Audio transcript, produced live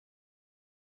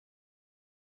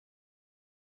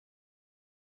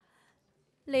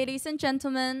Ladies and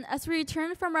gentlemen, as we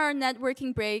return from our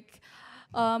networking break,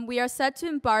 we are set to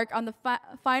embark on the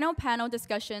final panel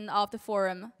discussion of the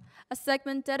forum, a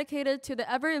segment dedicated to the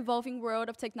ever-evolving world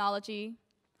of technology.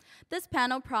 This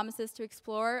panel promises to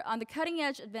explore on the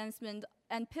cutting-edge advancement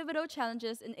and pivotal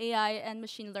challenges in AI and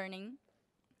machine learning.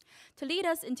 To lead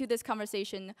us into this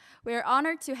conversation, we are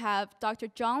honored to have Dr.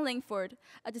 John Langford,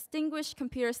 a distinguished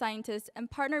computer scientist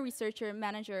and partner researcher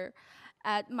manager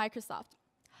at Microsoft.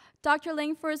 Dr.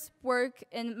 Langford's work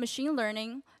in machine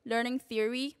learning, learning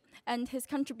theory, and his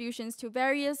contributions to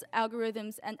various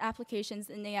algorithms and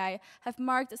applications in AI have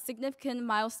marked a significant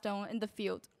milestone in the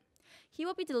field. He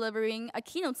will be delivering a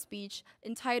keynote speech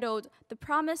entitled "The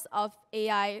Promise of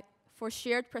AI for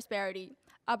Shared Prosperity,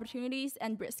 Opportunities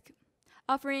and Risk,"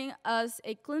 offering us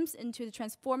a glimpse into the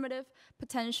transformative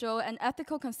potential and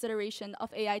ethical consideration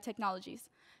of AI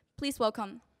technologies. Please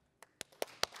welcome.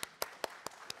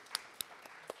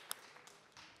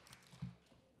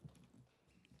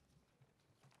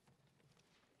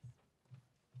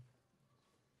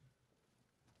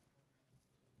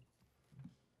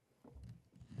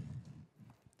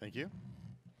 Thank you.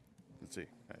 Let's see.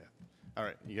 Oh, yeah. All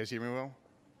right, you guys hear me well?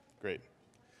 Great.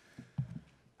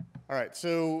 All right,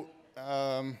 so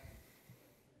I'm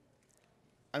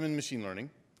in machine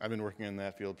learning. I've been working in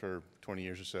that field for 20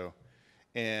 years or so,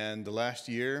 and the last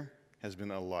year has been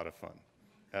a lot of fun.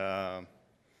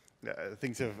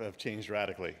 Things have changed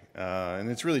radically, and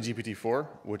it's really GPT-4,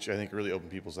 which I think really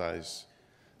opened people's eyes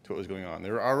to what was going on.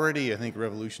 There were already, I think,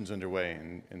 revolutions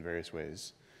underway in various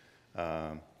ways.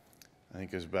 I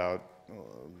think it was about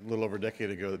a little over a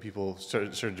decade ago that people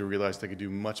started to realize they could do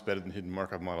much better than hidden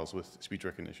Markov models with speech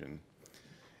recognition. And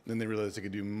then they realized they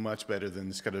could do much better than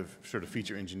this kind of sort of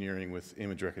feature engineering with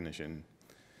image recognition.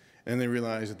 And then they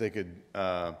realized that they could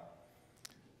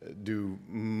do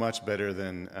much better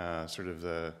than sort of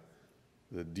the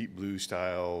deep blue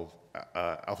style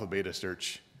alpha beta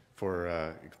search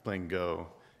for playing Go.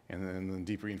 And then the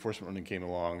deep reinforcement learning came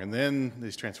along. And then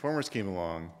these transformers came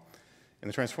along. And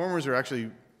the transformers are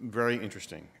actually very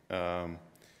interesting.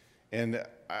 And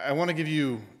I want to give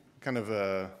you kind of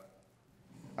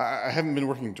I haven't been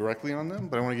working directly on them,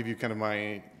 but I want to give you kind of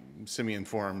my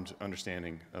semi-informed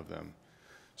understanding of them.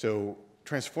 So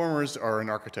transformers are an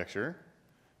architecture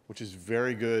which is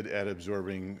very good at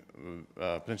absorbing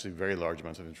potentially very large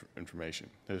amounts of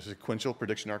information. There's a sequential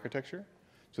prediction architecture.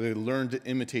 So they learn to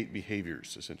imitate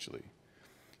behaviors, essentially.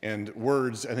 And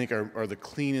words, I think, are the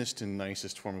cleanest and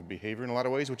nicest form of behavior in a lot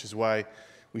of ways, which is why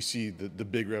we see the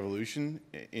big revolution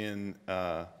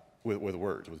with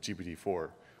words, with GPT-4,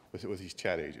 with these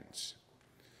chat agents.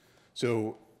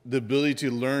 So the ability to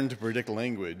learn to predict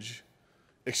language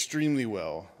extremely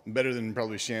well, better than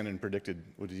probably Shannon predicted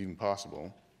what is even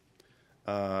possible,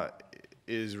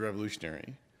 is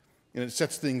revolutionary. And it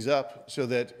sets things up so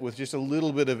that with just a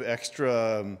little bit of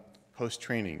extra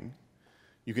post-training,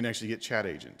 you can actually get chat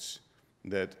agents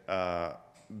that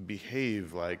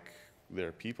behave like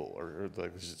they're people, or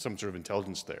like there's some sort of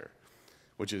intelligence there,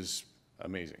 which is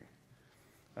amazing.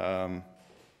 So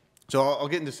I'll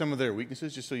get into some of their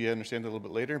weaknesses just so you understand it a little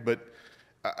bit later, but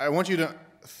I want you to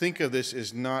think of this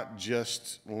as not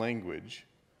just language,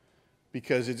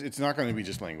 because it's not going to be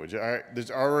just language.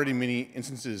 There's already many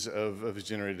instances of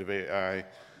generative AI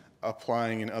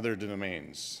applying in other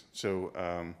domains. So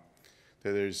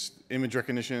there's image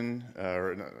recognition,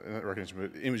 or not recognition,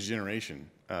 but image generation,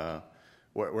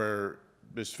 where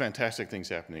there's fantastic things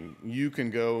happening. You can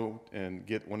go and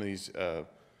get one of these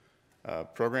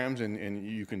programs and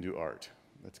you can do art.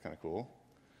 That's kind of cool.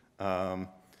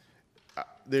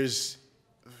 There's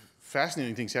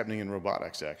fascinating things happening in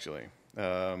robotics, actually.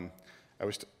 I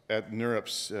was at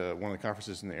NeurIPS, one of the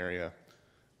conferences in the area,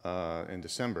 in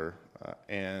December,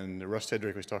 and Russ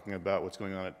Tedrick was talking about what's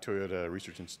going on at Toyota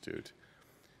Research Institute.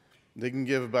 They can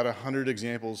give about 100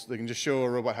 examples. They can just show a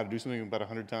robot how to do something about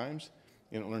 100 times,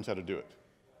 and it learns how to do it.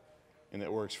 And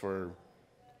it works for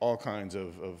all kinds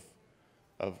of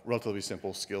relatively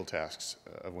simple skill tasks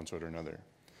of one sort or another.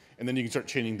 And then you can start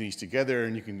chaining these together,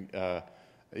 and you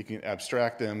can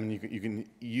abstract them, and you can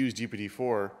use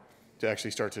GPT-4 to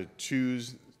actually start to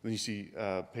choose. Then you see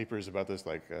papers about this,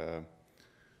 like,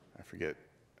 I forget,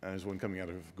 there's one coming out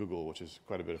of Google, which is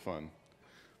quite a bit of fun.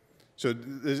 So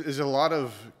there's a lot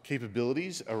of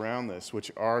capabilities around this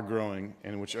which are growing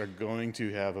and which are going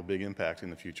to have a big impact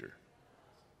in the future.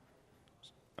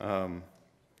 So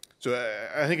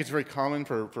I think it's very common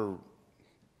for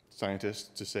scientists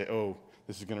to say, oh,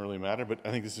 this is going to really matter, but I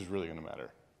think this is really going to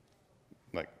matter.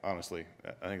 Like, honestly,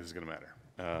 I think this is going to matter.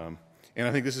 And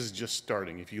I think this is just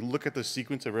starting. If you look at the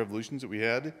sequence of revolutions that we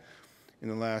had in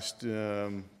the last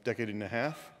decade and a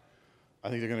half, I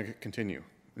think they're going to continue.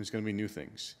 There's going to be new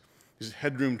things. There's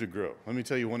headroom to grow. Let me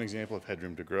tell you one example of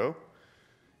headroom to grow.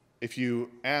 If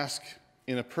you ask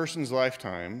in a person's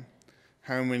lifetime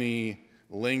how many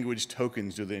language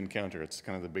tokens do they encounter, it's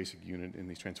kind of the basic unit in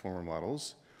these transformer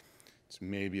models, it's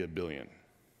maybe 1 billion.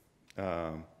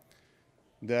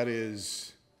 That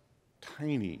is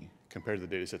tiny compared to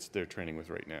the data sets they're training with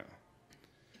right now.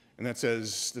 And that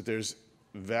says that there's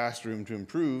vast room to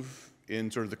improve in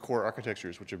sort of the core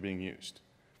architectures which are being used.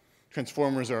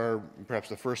 Transformers are perhaps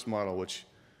the first model which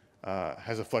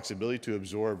has a flexibility to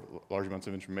absorb large amounts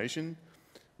of information,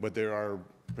 but there are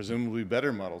presumably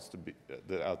better models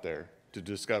out there to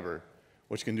discover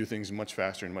which can do things much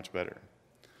faster and much better.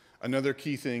 Another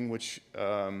key thing which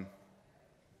is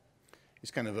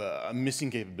kind of a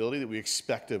missing capability that we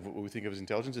expect of what we think of as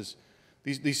intelligence is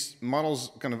these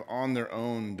models kind of on their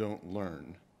own don't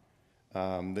learn.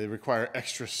 They require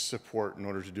extra support in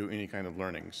order to do any kind of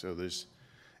learning. So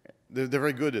they're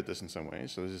very good at this in some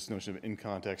ways. So there's this notion of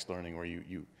in-context learning where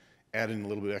you add in a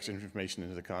little bit of extra information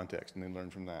into the context and they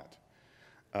learn from that.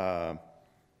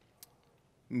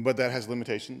 But that has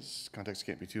limitations. Context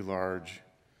can't be too large.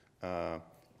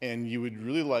 And you would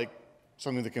really like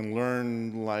something that can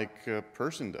learn like a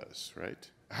person does,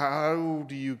 right? How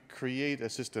do you create a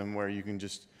system where it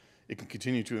can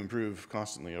continue to improve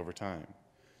constantly over time?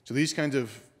 So these are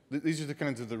the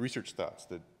kinds of the research thoughts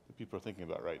that people are thinking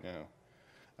about right now.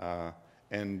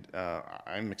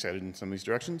 I'm excited in some of these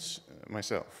directions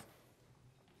myself.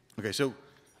 Okay, so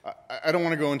I don't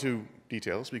want to go into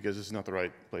details because this is not the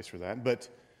right place for that, but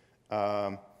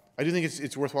I do think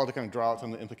it's worthwhile to kind of draw out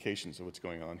some of the implications of what's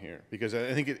going on here, because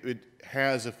I think it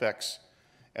has effects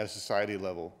at a society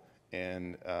level,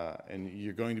 and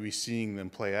you're going to be seeing them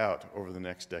play out over the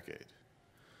next decade.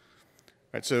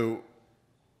 Right, so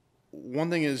one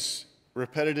thing is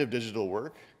repetitive digital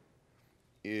work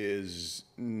is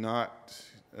not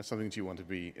something that you want to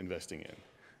be investing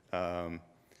in.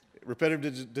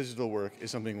 Repetitive digital work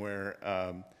is something where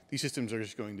these systems are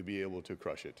just going to be able to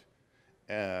crush it.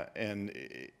 And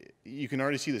you can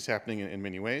already see this happening in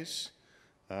many ways.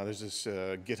 There's this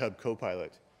GitHub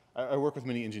Copilot. I work with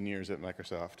many engineers at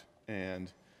Microsoft,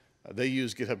 and they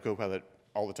use GitHub Copilot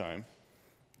all the time.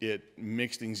 It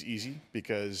makes things easy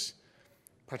because,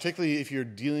 particularly if you're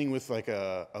dealing with like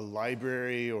a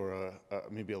library or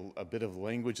maybe a bit of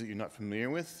language that you're not familiar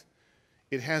with,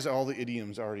 it has all the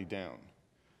idioms already down.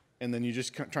 And then you're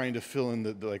just trying to fill in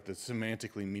the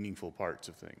semantically meaningful parts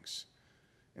of things.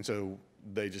 And so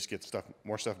they just get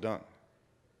more stuff done.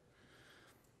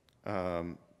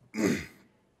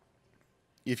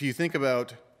 If you think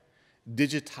about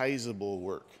digitizable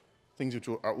work, things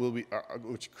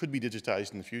which could be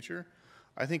digitized in the future,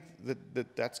 I think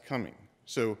that's coming.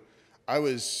 So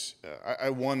I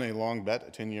won a long bet,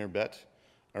 a 10-year bet,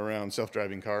 around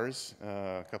self-driving cars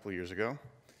a couple of years ago,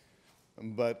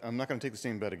 but I'm not going to take the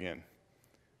same bet again.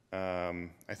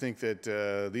 I think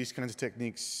that these kinds of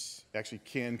techniques actually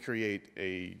can create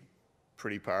a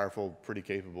pretty powerful, pretty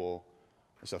capable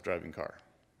self-driving car.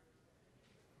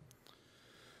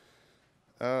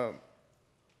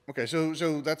 Okay,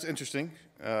 so that's interesting.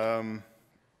 There's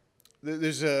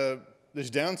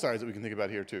downsides that we can think about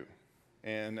here too,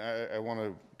 and I want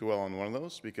to dwell on one of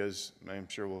those because I'm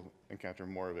sure we'll encounter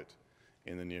more of it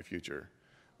in the near future,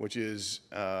 which is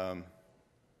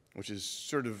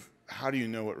sort of how do you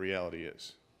know what reality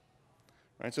is,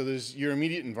 right? So there's your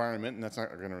immediate environment, and that's not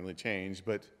going to really change,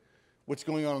 but what's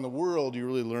going on in the world, you're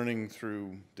really learning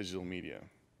through digital media.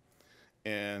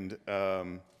 And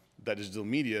that digital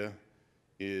media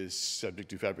is subject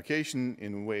to fabrication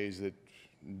in ways that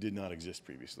did not exist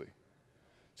previously.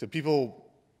 So people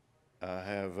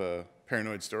have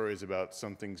paranoid stories about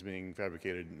some things being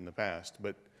fabricated in the past,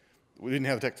 but we didn't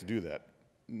have the tech to do that.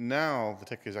 Now the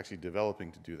tech is actually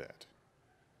developing to do that.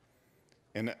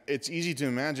 And it's easy to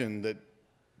imagine that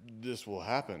this will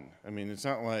happen. I mean, it's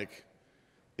not like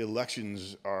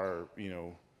elections are,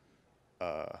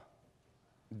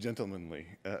 gentlemanly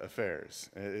affairs.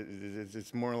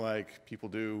 It's more like people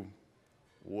do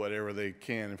whatever they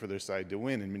can for their side to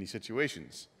win in many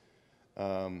situations.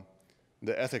 The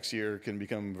ethics here can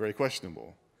become very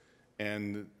questionable.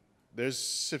 And there's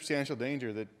substantial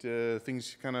danger that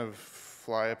things kind of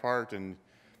fly apart and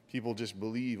people just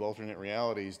believe alternate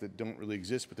realities that don't really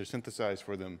exist, but they're synthesized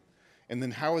for them. And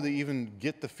then how would they even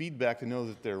get the feedback to know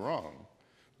that they're wrong?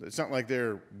 It's not like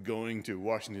they're going to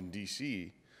Washington,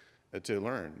 D.C. To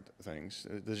learn things.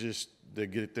 They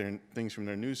get their things from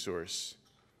their news source.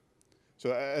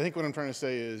 So I think what I'm trying to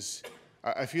say is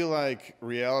I feel like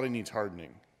reality needs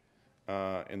hardening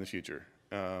in the future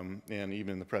and even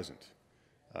in the present.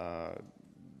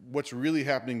 what's really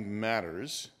happening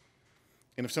matters.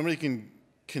 And if somebody can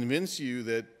convince you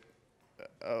that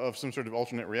of some sort of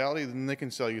alternate reality, then they can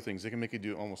sell you things. They can make you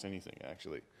do almost anything,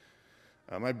 actually.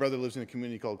 My brother lives in a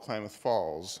community called Klamath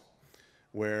Falls,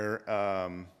 where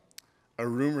a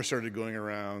rumor started going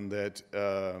around that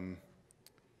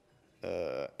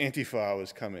Antifa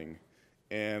was coming,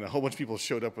 and a whole bunch of people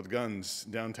showed up with guns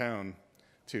downtown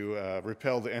to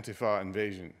repel the Antifa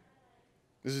invasion.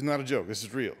 This is not a joke. This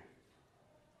is real.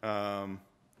 I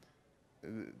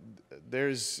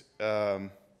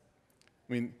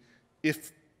mean,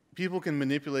 if people can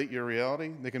manipulate your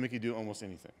reality, they can make you do almost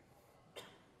anything.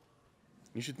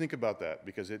 You should think about that,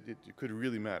 because it could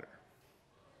really matter.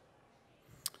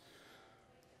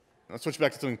 Let's switch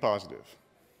back to something positive.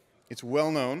 It's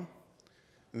well known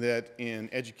that in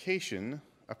education,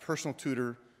 a personal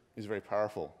tutor is very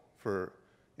powerful for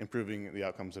improving the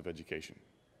outcomes of education.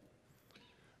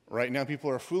 Right now, people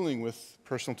are fooling with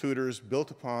personal tutors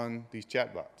built upon these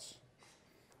chatbots.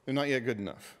 They're not yet good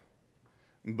enough.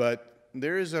 But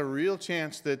there is a real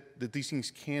chance that these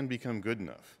things can become good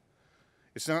enough.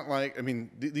 It's not like, I mean,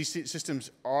 these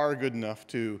systems are good enough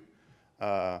to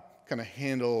kind of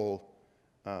handle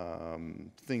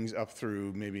things up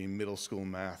through maybe middle school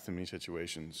math in many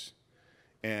situations.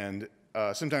 And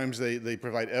sometimes they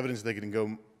provide evidence they can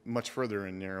go much further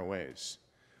in narrow ways.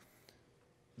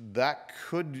 That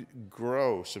could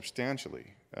grow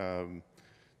substantially.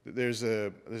 There's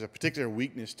a particular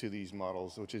weakness to these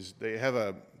models, which is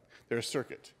they're a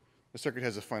circuit. The circuit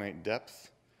has a finite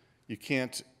depth. You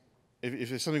can't, if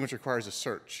there's something which requires a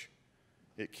search,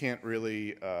 it can't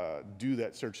really do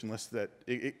that search unless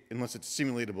it's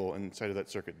simulatable inside of that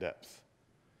circuit depth.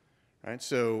 Right?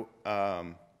 So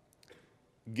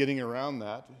getting around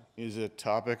that is a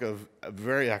topic of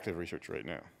very active research right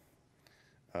now.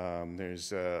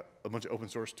 There's a bunch of open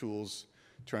source tools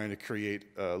trying to create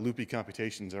loopy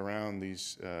computations around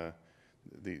these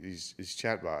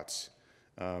chatbots.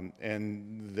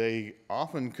 And they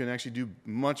often can actually do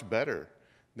much better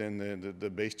than the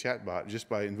base chatbot just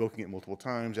by invoking it multiple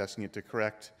times, asking it to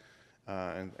correct,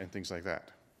 and things like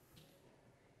that.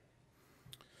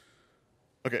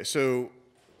 Okay, so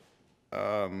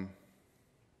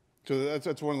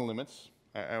that's one of the limits.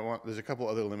 There's a couple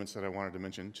other limits that I wanted to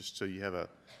mention, just so you have a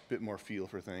bit more feel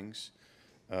for things.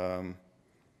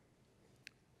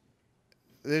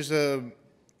 There's a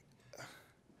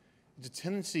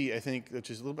tendency, I think, which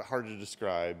is a little bit harder to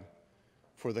describe,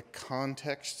 for the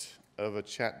context of a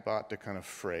chatbot to kind of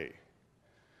fray.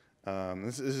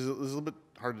 This is a little bit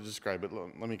hard to describe, but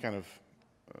let me kind of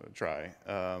try.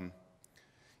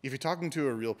 If you're talking to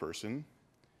a real person,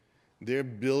 they're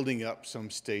building up some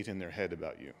state in their head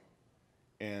about you.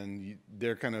 And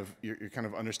you're kind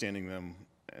of understanding them,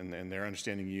 and they're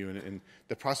understanding you. And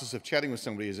the process of chatting with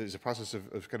somebody is a process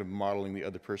of kind of modeling the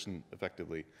other person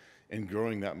effectively and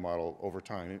growing that model over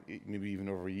time, maybe even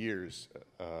over years,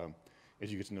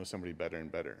 as you get to know somebody better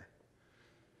and better.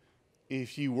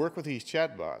 If you work with these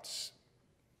chatbots,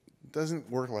 it doesn't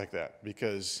work like that,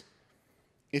 because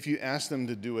if you ask them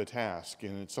to do a task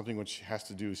and it's something which has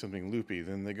to do something loopy,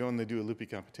 then they go and they do a loopy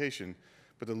computation,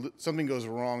 but something goes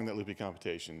wrong in that loopy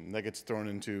computation, and that gets thrown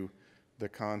into the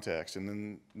context,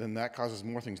 and then that causes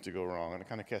more things to go wrong, and it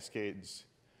kind of cascades.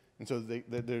 And so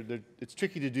it's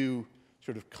tricky to do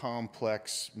sort of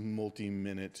complex,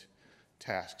 multi-minute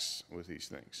tasks with these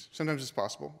things. Sometimes it's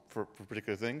possible for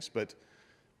particular things, but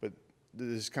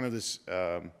there's kind of this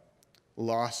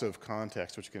loss of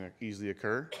context which can easily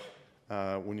occur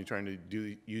when you're trying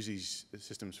to use these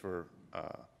systems for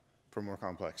more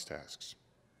complex tasks.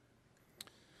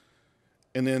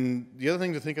 And then the other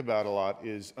thing to think about a lot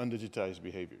is undigitized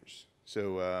behaviors.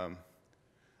 So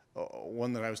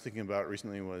one that I was thinking about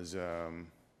recently was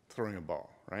throwing a ball,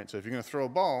 right? So if you're going to throw a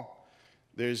ball,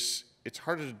 it's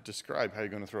harder to describe how you're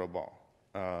going to throw a ball.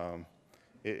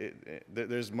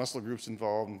 There's muscle groups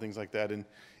involved and things like that.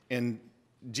 And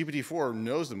GPT-4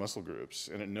 knows the muscle groups,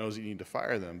 and it knows that you need to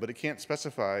fire them, but it can't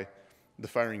specify the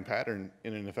firing pattern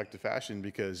in an effective fashion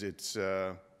because it's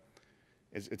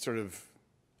sort of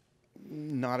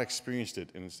not experienced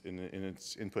it in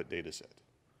its input data set,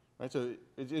 right? So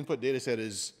its input data set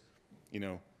is,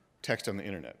 text on the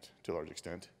internet to a large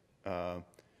extent,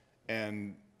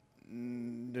 and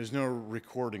there's no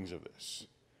recordings of this.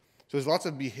 So there's lots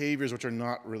of behaviors which are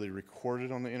not really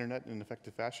recorded on the internet in an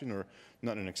effective fashion, or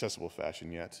not in an accessible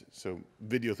fashion yet. So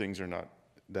video things are not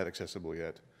that accessible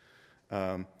yet.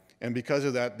 And because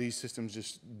of that, these systems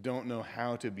just don't know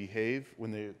how to behave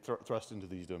when they thrust into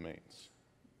these domains.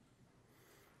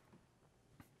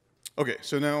 Okay,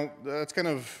 so now that's kind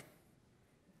of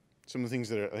some of the things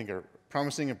that I think are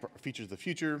promising and features of the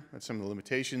future, and some of the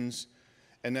limitations.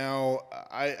 And now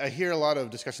I hear a lot of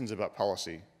discussions about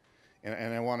policy,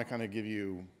 and I want to kind of give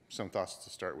you some thoughts to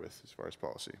start with as far as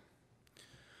policy.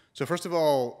 So first of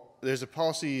all, there's a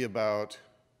policy about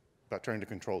trying to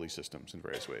control these systems in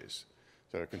various ways.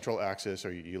 So control access,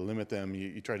 or you limit them,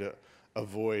 you try to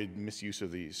avoid misuse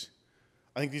of these.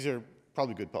 I think these are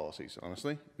probably good policies,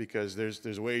 honestly, because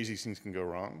there's ways these things can go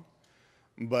wrong.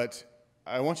 But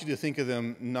I want you to think of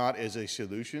them not as a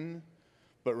solution,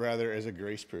 but rather as a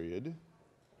grace period,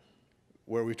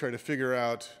 where we try to figure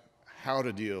out how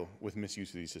to deal with misuse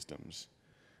of these systems.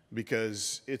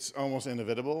 Because it's almost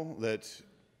inevitable that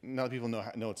now that people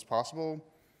know it's possible,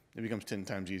 it becomes 10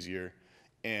 times easier,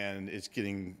 and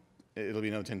it'll be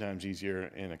another 10 times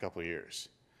easier in a couple of years.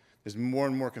 There's more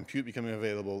and more compute becoming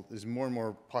available. There's more and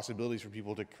more possibilities for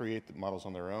people to create the models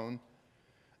on their own.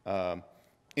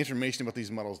 Information about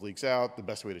these models leaks out, the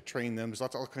best way to train them. There's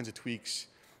all kinds of tweaks.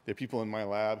 There are people in my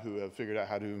lab who have figured out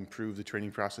how to improve the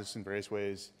training process in various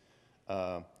ways.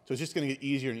 So it's just going to get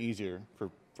easier and easier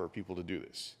for people to do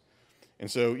this.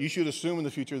 And so you should assume in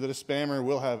the future that a spammer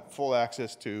will have full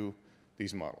access to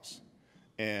these models.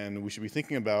 And we should be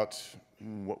thinking about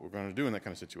what we're going to do in that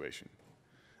kind of situation.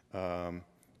 Or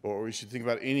we should think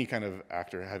about any kind of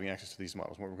actor having access to these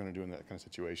models, what we're going to do in that kind of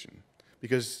situation.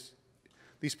 Because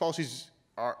these policies,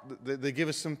 they give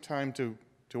us some time to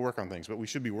work on things, but we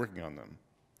should be working on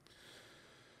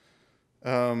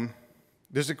them.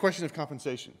 There's a question of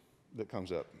compensation that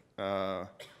comes up. I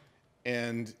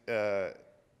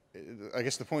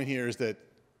guess the point here is that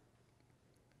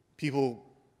people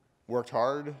worked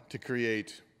hard to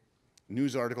create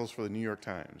news articles for the New York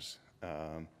Times.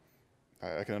 I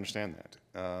can understand that.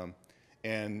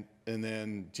 And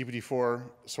then GPT-4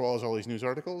 swallows all these news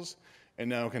articles and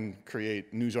now can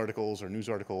create news articles or news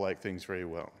article-like things very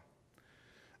well.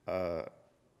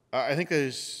 I think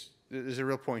there's a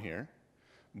real point here,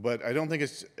 but I don't think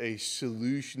it's a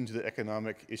solution to the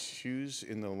economic issues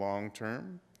in the long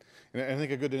term. And I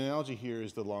think a good analogy here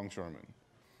is the longshoreman.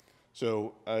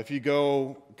 So if you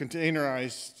go,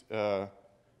 containerized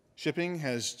shipping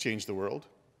has changed the world.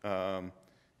 I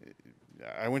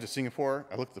went to Singapore.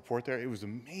 I looked at the port there. It was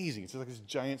amazing. It's like this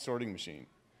giant sorting machine.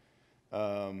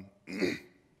 The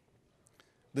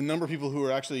number of people who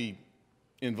are actually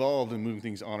involved in moving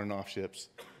things on and off ships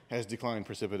has declined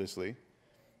precipitously.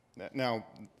 Now,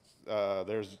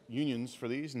 there's unions for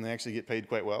these, and they actually get paid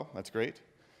quite well. That's great.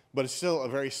 But it's still a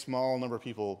very small number of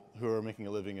people who are making a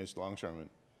living as longshoremen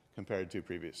compared to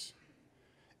previous.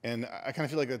 And I kind of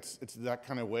feel like it's that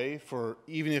kind of way for,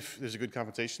 even if there's a good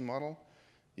compensation model,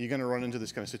 you're going to run into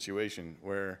this kind of situation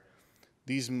where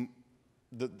the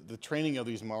training of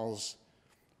these models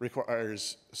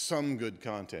requires some good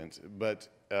content, but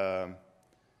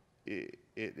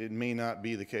it may not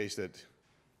be the case that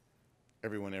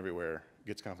everyone everywhere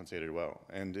gets compensated well.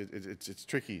 And it's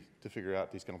tricky to figure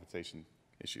out these compensation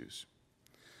issues.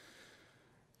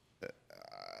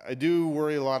 I do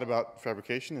worry a lot about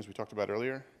fabrication, as we talked about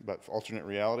earlier, about alternate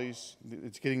realities.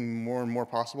 It's getting more and more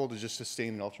possible to just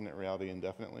sustain an alternate reality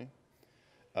indefinitely.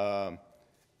 I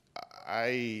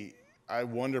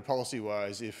wonder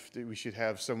policy-wise if we should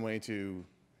have some way to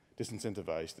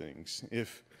disincentivize things.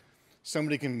 If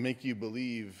somebody can make you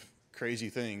believe crazy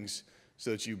things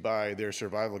so that you buy their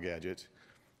survival gadget,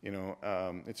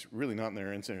 it's really not in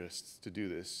their interests to do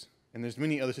this. And there's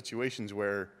many other situations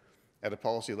where, at a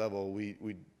policy level,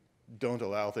 we don't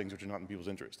allow things which are not in people's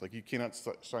interest. Like, you cannot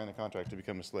sign a contract to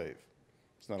become a slave.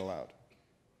 It's not allowed.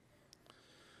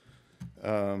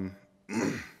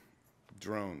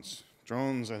 Drones.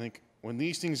 Drones, I think, when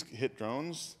these things hit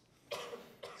drones,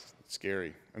 it's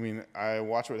scary. I mean, I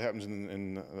watch what happens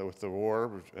with the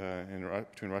war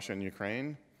between Russia and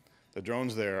Ukraine. The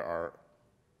drones there are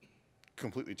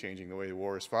completely changing the way the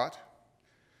war is fought.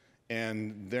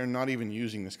 And they're not even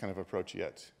using this kind of approach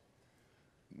yet.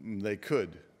 They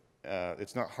could.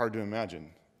 It's not hard to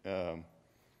imagine.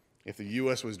 If the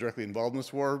U.S. was directly involved in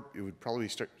this war, it would probably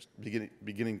start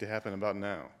beginning to happen about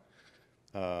now.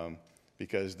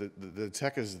 Because the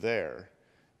tech is there,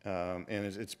 and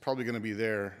it's probably going to be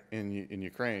there in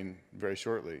Ukraine very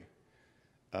shortly.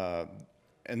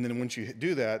 And then once you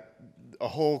do that, a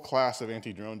whole class of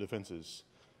anti-drone defenses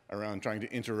around trying to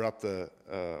interrupt the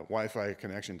Wi-Fi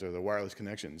connections or the wireless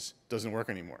connections doesn't work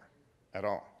anymore at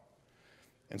all.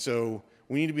 And so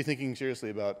we need to be thinking seriously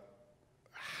about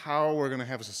how we're going to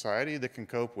have a society that can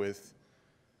cope with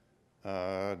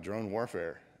drone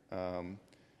warfare.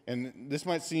 And this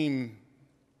might seem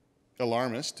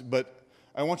alarmist, but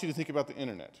I want you to think about the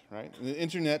internet, right? The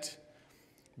internet,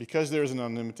 because there's an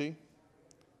anonymity,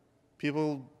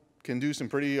 people can do some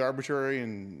pretty arbitrary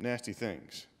and nasty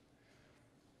things.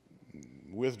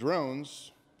 With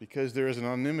drones, because there is an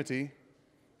anonymity,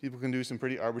 people can do some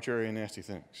pretty arbitrary and nasty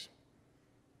things.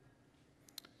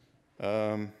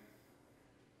 And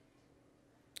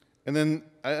then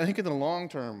I think in the long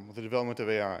term, with the development of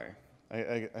AI,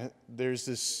 there's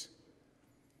this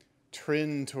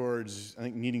trend towards, I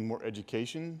think, needing more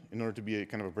education in order to be a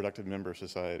kind of a productive member of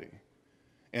society.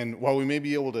 And while we may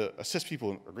be able to assist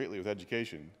people greatly with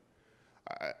education,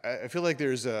 I feel like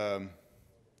there's a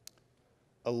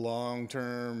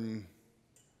long-term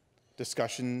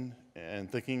discussion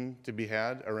and thinking to be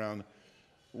had around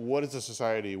what is a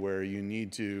society where you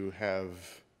need to have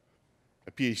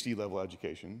a PhD level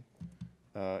education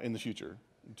in the future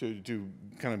to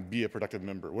kind of be a productive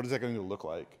member. What is that going to look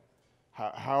like?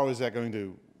 How is that going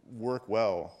to work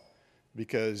well?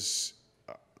 Because,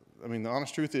 I mean, the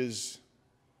honest truth is,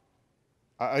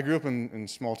 I grew up in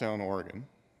small town Oregon,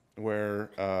 where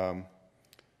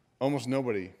almost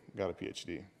nobody got a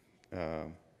PhD.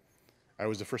 I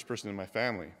was the first person in my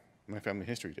family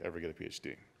history to ever get a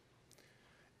PhD.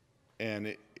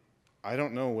 And I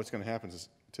don't know what's going to happen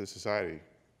to society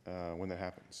when that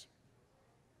happens.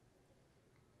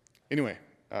 Anyway,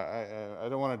 I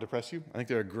don't want to depress you. I think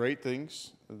there are great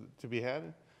things to be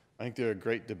had. I think there are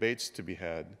great debates to be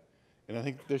had. And I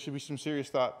think there should be some serious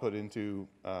thought put into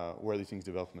where these things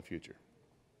develop in the future.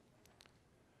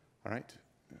 All right.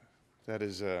 That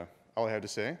is all I have to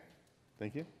say.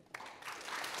 Thank you.